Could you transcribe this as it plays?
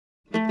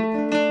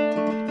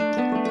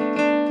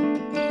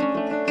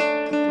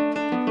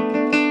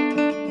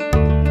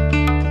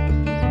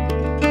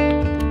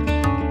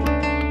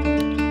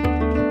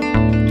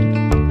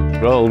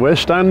Well, we're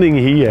standing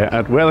here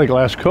at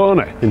Weatherglass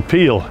Corner in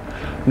Peel.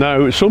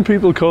 Now, some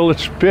people call it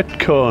Spit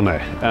Corner,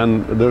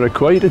 and there are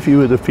quite a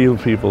few of the Peel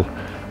people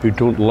who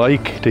don't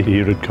like to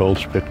hear it called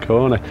Spit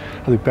Corner.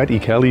 I think Betty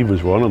Kelly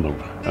was one of them,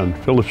 and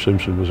Philip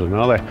Simpson was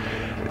another.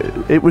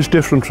 It was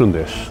different from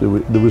this.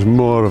 There was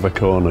more of a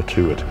corner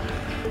to it.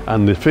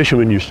 And the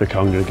fishermen used to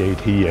congregate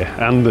here,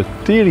 and the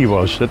theory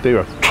was that they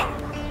were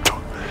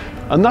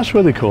and that's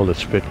why they called it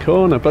Spit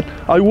Corner. But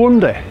I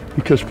wonder,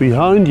 because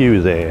behind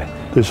you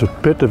there's a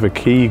bit of a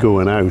quay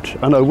going out,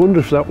 and I wonder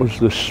if that was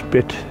the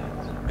spit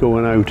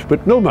going out.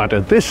 But no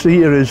matter, this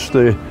here is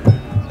the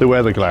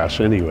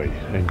Weatherglass anyway,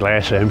 in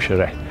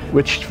Glashamshire,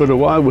 which for a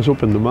while was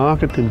up in the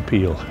market in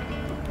Peel.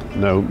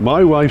 Now,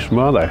 my wife's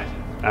mother,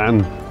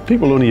 and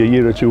people only a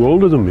year or two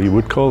older than me,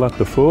 would call that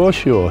the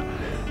foreshore.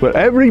 But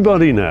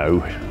everybody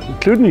now,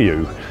 including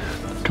you,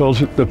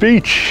 calls it the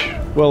beach.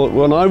 Well,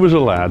 when I was a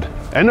lad,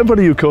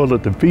 anybody who called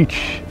it the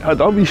beach had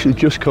obviously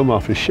just come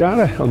off a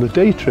shower on a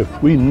day trip.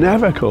 We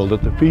never called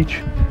it the beach.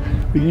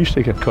 We used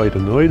to get quite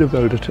annoyed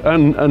about it.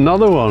 And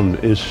another one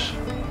is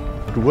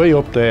way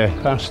up there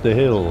past the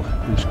hill,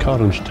 is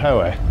Corrin's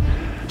Tower.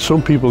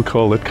 Some people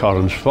call it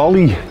Corrin's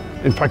Folly.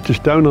 In fact, it's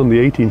down on the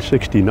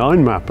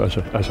 1869 map as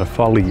a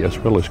folly as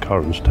well as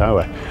Corrin's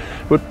Tower.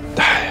 But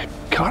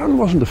Corrin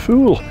wasn't a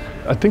fool.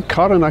 I think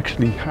Corrin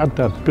actually had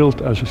that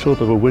built as a sort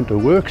of a winter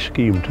work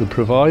scheme to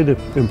provide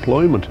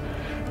employment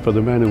for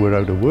the men who were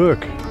out of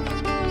work.